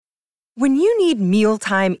When you need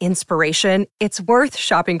mealtime inspiration, it's worth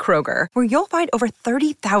shopping Kroger, where you'll find over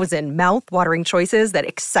 30,000 mouth-watering choices that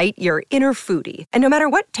excite your inner foodie. And no matter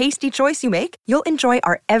what tasty choice you make, you'll enjoy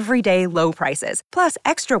our everyday low prices, plus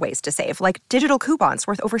extra ways to save, like digital coupons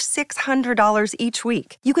worth over $600 each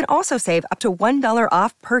week. You can also save up to $1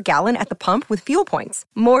 off per gallon at the pump with fuel points.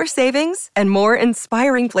 More savings and more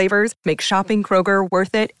inspiring flavors make shopping Kroger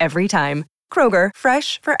worth it every time. Kroger,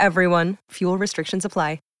 fresh for everyone. Fuel restrictions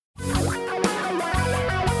apply.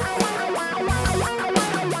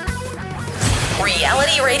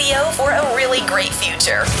 Reality radio for a really great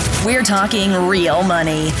future. We're talking real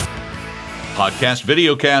money. Podcast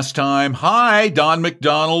videocast time. Hi, Don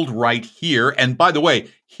McDonald right here. And by the way,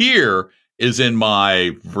 here is in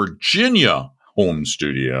my Virginia home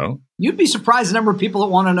studio. You'd be surprised the number of people that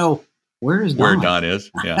want to know where is Don? Where Don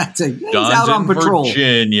is. Yeah. He's Don's out on in patrol.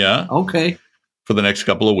 Virginia. Okay. For the next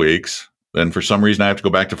couple of weeks. Then for some reason I have to go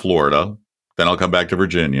back to Florida. Then I'll come back to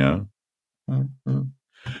Virginia.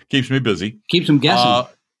 Keeps me busy. Keeps him guessing.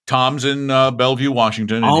 Tom's in Bellevue,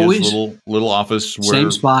 Washington, in his little office where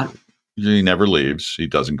same spot. He never leaves. He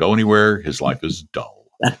doesn't go anywhere. His life is dull.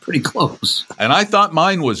 That's pretty close. And I thought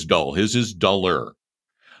mine was dull. His is duller.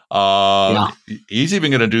 He's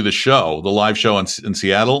even going to do the live show in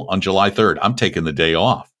Seattle on July 3rd. I'm taking the day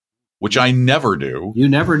off, which I never do. You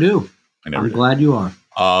never do. I'm glad you are.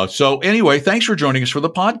 So anyway, thanks for joining us for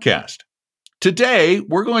the podcast. Today,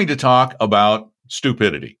 we're going to talk about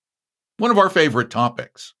stupidity, one of our favorite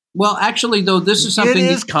topics. Well, actually, though, this is something...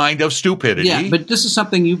 It is kind of stupidity. Yeah, but this is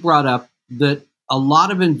something you brought up, that a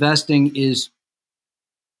lot of investing is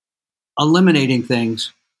eliminating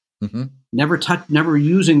things, never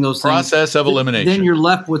using those things. Process of elimination. Then you're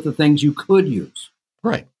left with the things you could use.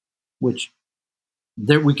 Right. Which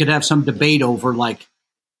we could have some debate over, like,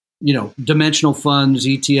 dimensional funds,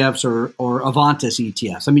 ETFs, or Avantis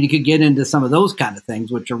ETFs. I mean, you could get into some of those kind of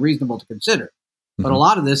things, which are reasonable to consider. But a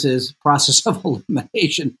lot of this is process of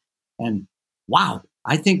elimination. And wow,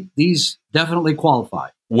 I think these definitely qualify.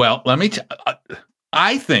 Well,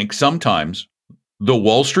 I think sometimes the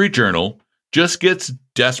Wall Street Journal just gets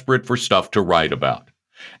desperate for stuff to write about.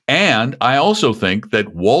 And I also think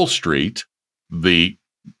that Wall Street, the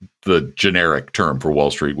generic term for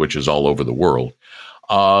Wall Street, which is all over the world,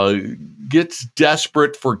 gets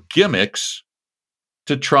desperate for gimmicks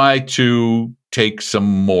to try to take some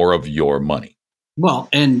more of your money. Well,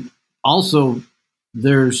 and also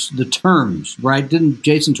there's the terms, right? Didn't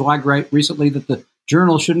Jason Zweig write recently that the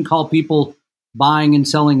Journal shouldn't call people buying and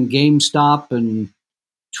selling GameStop and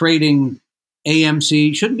trading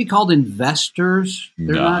AMC, shouldn't be called investors?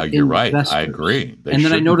 They're not you're investors. Right. I agree. And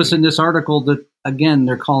then I noticed in this article that, again,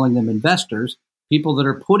 they're calling them investors. People that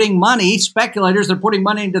are putting money, speculators, they're putting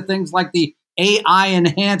money into things like the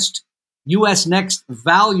AI-enhanced U.S. Next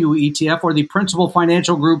Value ETF or the Principal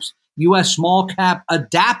Financial Group's U.S. Small Cap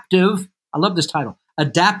Adaptive, I love this title,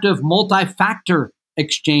 Adaptive Multi-Factor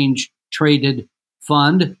Exchange Traded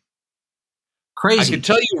Fund. Crazy. I can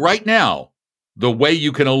tell you right now the way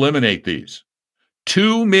you can eliminate these.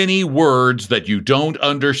 Too many words that you don't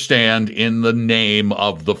understand in the name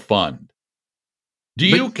of the fund.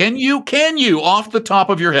 Can you, off the top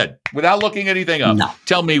of your head, without looking anything up,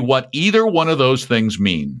 tell me what either one of those things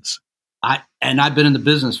means? I've been in the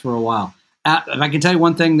business for a while. I can tell you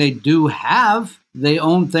one thing they do have. They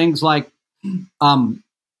own things like GameStop,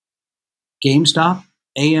 AMC.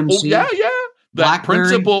 Oh, yeah. That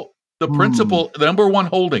principal, the number one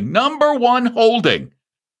holding.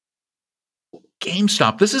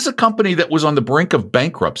 GameStop. This is a company that was on the brink of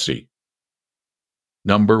bankruptcy.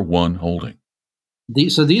 Number one holding.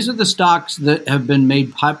 So these are the stocks that have been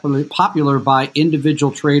made popular by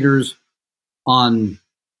individual traders on,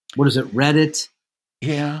 Reddit?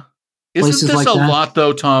 Yeah. Isn't this a lot,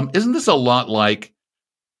 though, Tom? Isn't this a lot like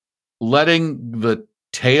letting the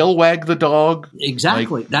tail wag the dog?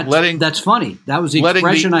 Exactly. That's funny. That was the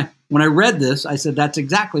expression when I read this, I said, that's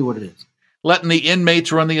exactly what it is. Letting the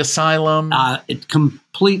inmates run the asylum? It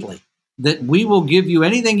completely. That we will give you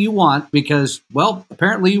anything you want because, well,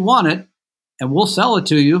 apparently you want it, and we'll sell it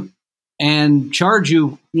to you and charge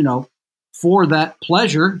you, for that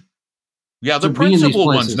pleasure. Yeah, the principal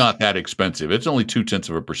one's not that expensive. It's only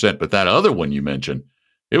 0.2%, but that other one you mentioned,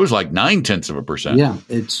 it was like 0.9%. Yeah,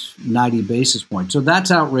 it's 90 basis points. So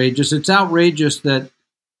that's outrageous. It's outrageous that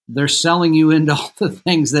they're selling you into all the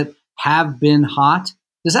things that have been hot.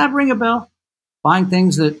 Does that ring a bell? Buying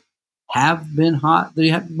things that have been hot?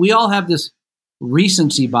 We all have this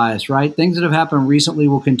recency bias, right? Things that have happened recently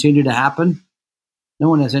will continue to happen. No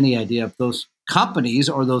one has any idea if those companies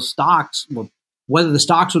or those stocks whether the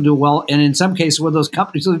stocks will do well, and in some cases, whether those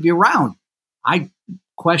companies will be around. I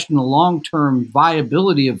question the long-term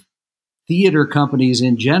viability of theater companies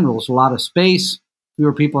in general. It's a lot of space.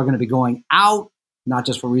 Fewer people are going to be going out, not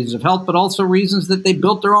just for reasons of health, but also reasons that they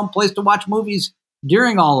built their own place to watch movies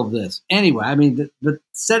during all of this. Anyway, I mean,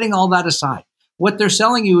 setting all that aside, what they're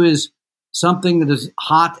selling you is something that is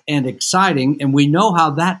hot and exciting, and we know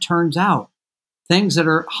how that turns out. Things that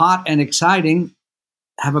are hot and exciting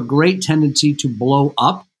have a great tendency to blow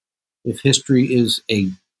up if history is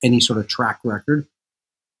any sort of track record.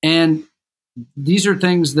 And these are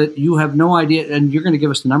things that you have no idea, and you're going to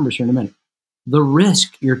give us the numbers here in a minute. The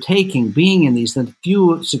risk you're taking being in these, the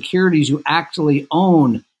few securities you actually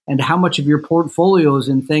own, and how much of your portfolio is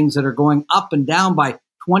in things that are going up and down by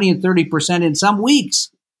 20 and 30% in some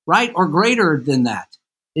weeks, right? Or greater than that.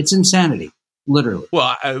 It's insanity, literally.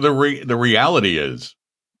 Well, the reality is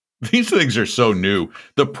these things are so new.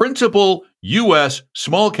 The principal U.S.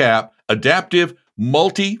 small cap adaptive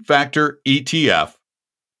multi-factor ETF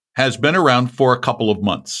has been around for a couple of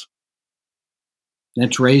months.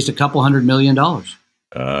 It's raised a couple $100 million.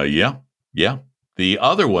 Yeah. The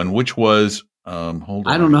other one, which was, hold on.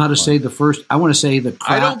 I don't know how to say the first. I want to say the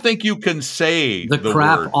crap. I don't think you can say the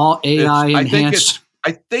crap word. All AI enhanced.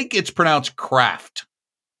 I think it's pronounced craft.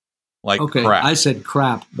 Like okay, crap. I said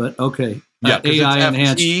crap, but okay. Yeah, AI it's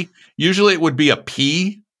enhanced. FT. Usually it would be a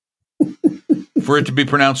P for it to be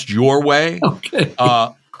pronounced your way. Okay.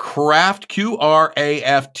 Craft,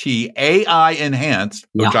 Qraft, AI enhanced,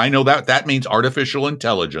 which I know that means artificial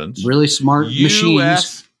intelligence. Really smart machines.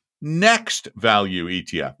 US Next Value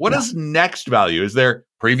ETF. What is Next Value? Is there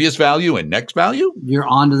previous value and next value? You're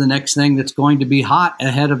on to the next thing that's going to be hot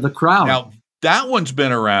ahead of the crowd. Now, that one's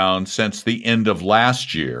been around since the end of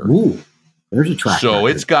last year. Ooh, there's a track So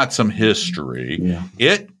record. it's got some history. Yeah.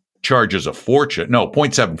 It charges a fortune. No,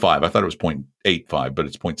 0.75. I thought it was 0.85, but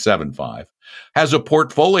it's 0.75. Has a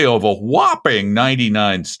portfolio of a whopping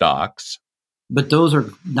 99 stocks. But those are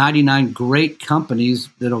 99 great companies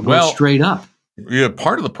that'll go straight up. Yeah,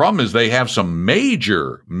 part of the problem is they have some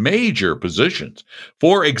major positions.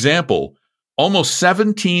 For example, almost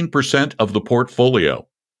 17% of the portfolio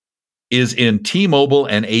is in T-Mobile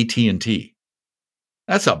and AT&T.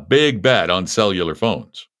 That's a big bet on cellular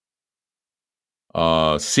phones.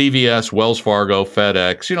 CVS, Wells Fargo,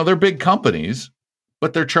 FedEx, they're big companies,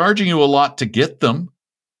 but they're charging you a lot to get them.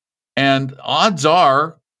 And odds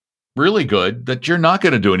are really good that you're not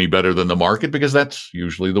going to do any better than the market, because that's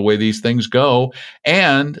usually the way these things go.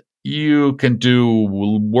 And you can do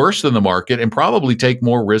worse than the market and probably take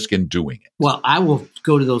more risk in doing it. Well, I will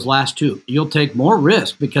go to those last two. You'll take more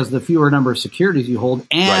risk because the fewer number of securities you hold,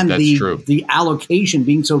 and the allocation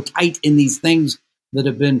being so tight in these things that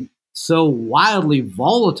have been so wildly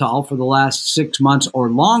volatile for the last 6 months or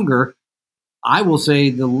longer. I will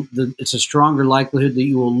say it's a stronger likelihood that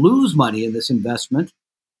you will lose money in this investment,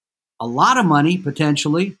 a lot of money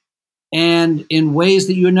potentially, and in ways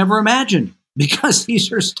that you had never imagined, because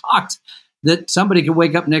these are stocks that somebody could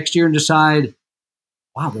wake up next year and decide,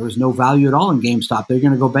 wow, there was no value at all in GameStop. They're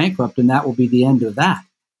going to go bankrupt, and that will be the end of that.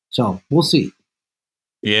 So we'll see.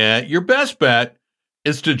 Yeah, your best bet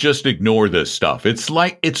is to just ignore this stuff. It's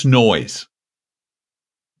noise.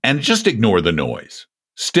 And just ignore the noise.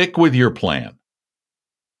 Stick with your plan.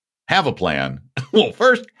 Have a plan. Well,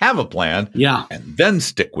 first, have a plan. Yeah. And then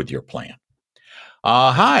stick with your plan.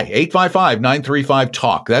 Hi,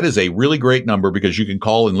 855-935-TALK. That is a really great number because you can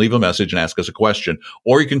call and leave a message and ask us a question,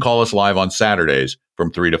 or you can call us live on Saturdays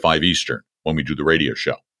from 3 to 5 Eastern when we do the radio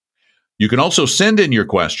show. You can also send in your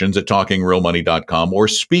questions at talkingrealmoney.com or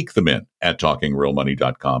speak them in at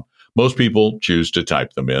talkingrealmoney.com. Most people choose to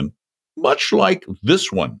type them in, much like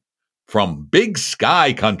this one from Big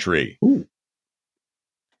Sky Country.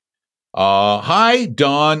 Hi,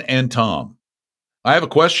 Don and Tom. I have a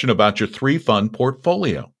question about your 3-fund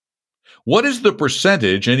portfolio. What is the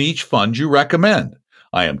percentage in each fund you recommend?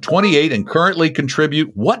 I am 28 and currently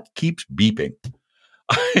contribute. What keeps beeping?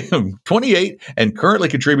 I am 28 and currently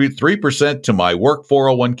contribute 3% to my work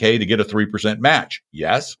 401k to get a 3% match.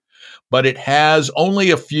 Yes, but it has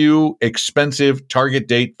only a few expensive target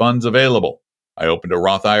date funds available. I opened a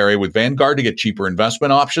Roth IRA with Vanguard to get cheaper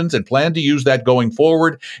investment options and plan to use that going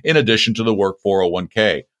forward in addition to the work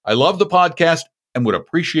 401k. I love the podcast and would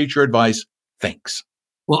appreciate your advice. Thanks.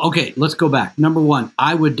 Well, okay, let's go back. Number one,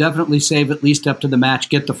 I would definitely save at least up to the match,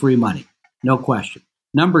 get the free money. No question.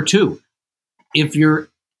 Number two, if your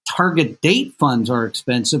target date funds are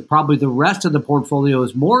expensive, probably the rest of the portfolio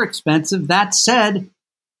is more expensive. That said,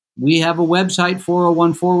 we have a website,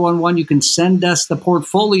 401-411. You can send us the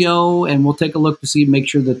portfolio and we'll take a look to see, make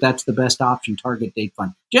sure that that's the best option, target date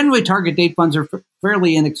fund. Generally, target date funds are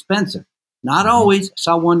fairly inexpensive. Not always. I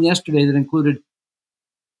saw one yesterday that included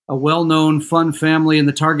a well-known fund family, and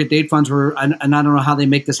the target date funds were, and I don't know how they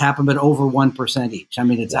make this happen, but over 1% each. I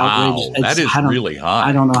mean, it's outrageous. That is really high.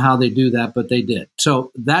 I don't know how they do that, but they did.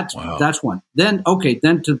 So that's one. Then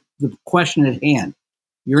to the question at hand.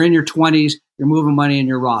 You're in your 20s, you're moving money in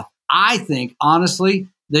your Roth. I think, honestly,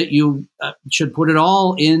 that you should put it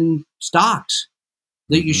all in stocks,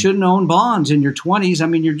 that you shouldn't own bonds in your 20s. I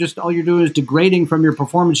mean, all you're doing is degrading from your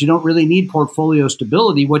performance. You don't really need portfolio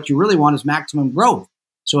stability. What you really want is maximum growth.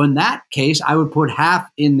 So in that case, I would put half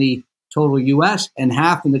in the total U.S. and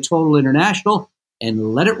half in the total international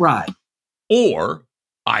and let it ride. Or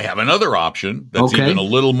I have another option that's even a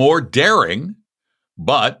little more daring,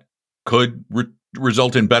 but could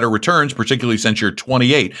result in better returns, particularly since you're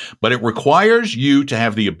 28. But it requires you to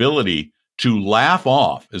have the ability to laugh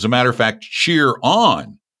off, as a matter of fact, cheer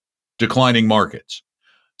on declining markets.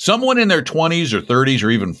 Someone in their 20s or 30s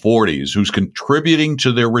or even 40s who's contributing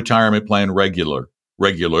to their retirement plan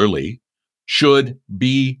regularly should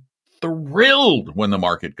be thrilled when the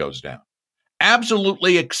market goes down.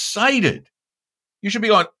 Absolutely excited. You should be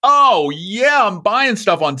going, oh, yeah, I'm buying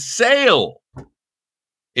stuff on sale.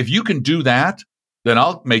 If you can do that, then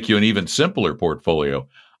I'll make you an even simpler portfolio.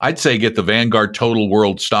 I'd say get the Vanguard Total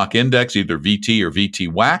World Stock Index, either VT or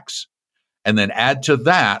VT-WAX, and then add to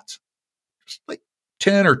that just like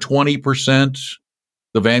 10 or 20%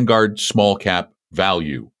 the Vanguard Small Cap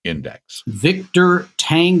Value Index. Victor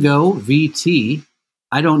Tango VT.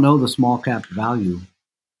 I don't know the small cap value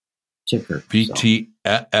ticker.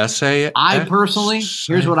 VTSA. I personally,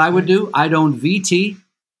 here's what I would do. I'd own VT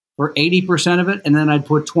for 80% of it, and then I'd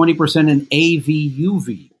put 20% in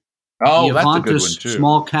AVUV. Oh, that's a good one too.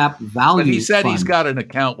 Small cap value. But he said fund. He's got an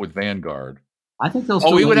account with Vanguard. I think they'll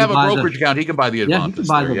still he would have a brokerage account. He can buy the Advantage.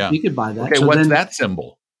 He could buy that. Okay, so what's that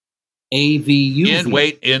symbol?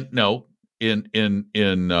 AVUV.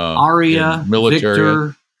 In Aria, military.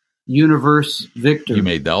 Victor, Universe, Victor. You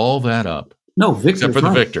made all that up. No, Victor. Except for the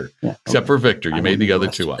Victor. Yeah, except for Victor. You made the other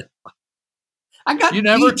two up. I got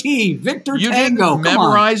VT, Victor you Tango. You didn't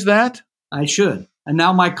memorize that? I should. And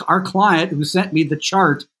now our client who sent me the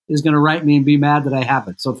chart is going to write me and be mad that I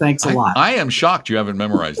haven't. So thanks a lot. I am shocked you haven't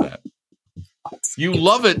memorized that. You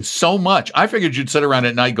love it so much. I figured you'd sit around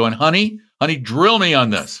at night going, honey, drill me on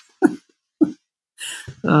this.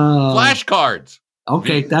 Flashcards.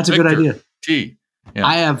 Okay, that's a good idea. Yeah.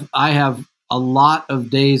 I have a lot of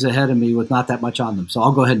days ahead of me with not that much on them, so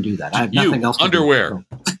I'll go ahead and do that. I have nothing else to underwear.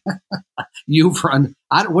 Do.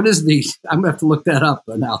 What is the? I'm going to have to look that up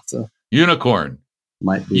now. So. Unicorn.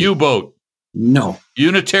 Might be. U-boat. No.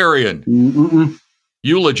 Unitarian. Mm-mm.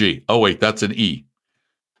 Eulogy. Oh, wait, that's an E.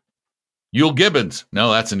 Yule Gibbons.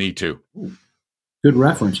 No, that's an E too. Good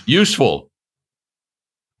reference. Useful.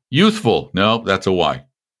 Youthful. No, that's a Y.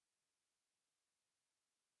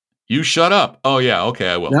 You shut up. Oh, yeah. Okay,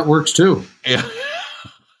 I will. That works too. Yeah.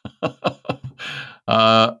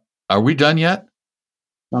 Are we done yet?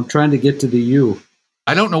 I'm trying to get to the U.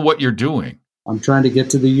 I don't know what you're doing. I'm trying to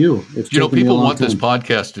get to the U. People want this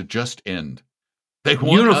podcast to just end. They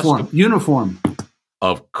want uniform.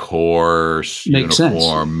 Of course. Makes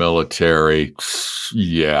uniform, sense. Military.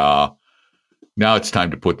 Yeah. Now it's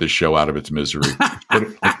time to put this show out of its misery.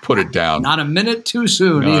 Put it down. Not a minute too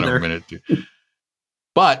soon either. Not a minute too.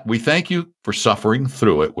 But we thank you for suffering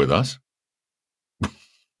through it with us.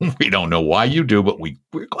 We don't know why you do, but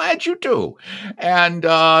we're glad you do. And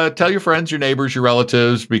tell your friends, your neighbors, your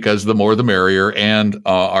relatives, because the more the merrier. And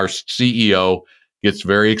our CEO gets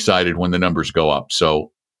very excited when the numbers go up.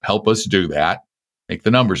 So help us do that. Make the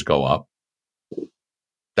numbers go up.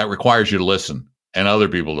 That requires you to listen and other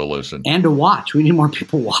people to listen. And to watch. We need more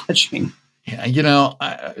people watching. Yeah,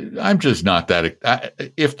 I'm just not that.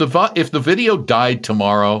 If the video died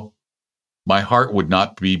tomorrow, my heart would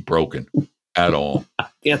not be broken at all. I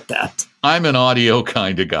get that. I'm an audio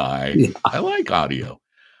kind of guy. Yeah. I like audio.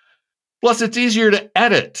 Plus, it's easier to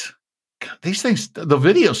edit. These things, the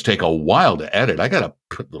videos take a while to edit. I got to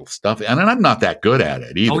put little stuff in, and I'm not that good at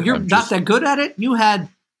it either. Oh, you're not that good at it? You had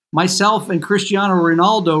myself and Cristiano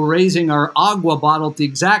Ronaldo raising our agua bottle at the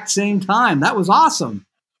exact same time. That was awesome.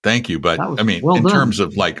 Thank you. But in terms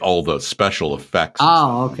of like all the special effects.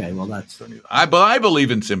 Oh, okay. Well, that's. I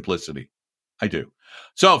believe in simplicity. I do.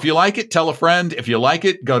 So if you like it, tell a friend. If you like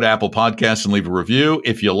it, go to Apple Podcasts and leave a review.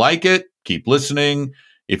 If you like it, keep listening.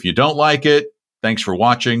 If you don't like it, thanks for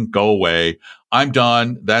watching. Go away. I'm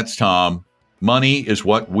Don. That's Tom. Money is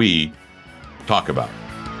what we talk about.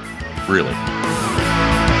 Really.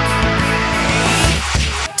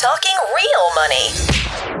 Talking real money.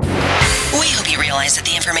 We hope you realize realize that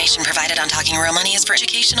the information provided on Talking Real Money is for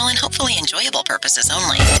educational and hopefully enjoyable purposes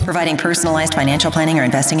only. Providing personalized financial planning or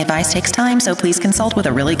investing advice takes time, so please consult with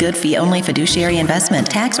a really good fee-only fiduciary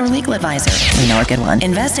investment, tax, or legal advisor. We know a good one.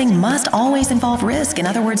 Investing must always involve risk. In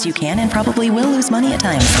other words, you can and probably will lose money at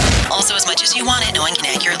times. Also, as much as you want it, no one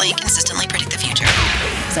can accurately, consistently predict the future.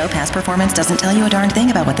 So past performance doesn't tell you a darn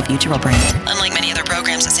thing about what the future will bring. Unlike many other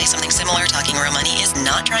programs that say something similar, Talking Real Money is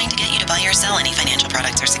not trying to get you to buy or sell any financial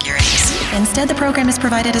products or securities. Instead, the program is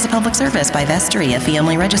provided as a public service by Vestry, a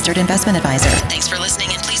fee-only registered investment advisor. Thanks for listening,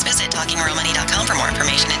 and please visit TalkingRealMoney.com for more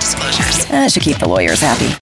information and disclosures. That should keep the lawyers happy.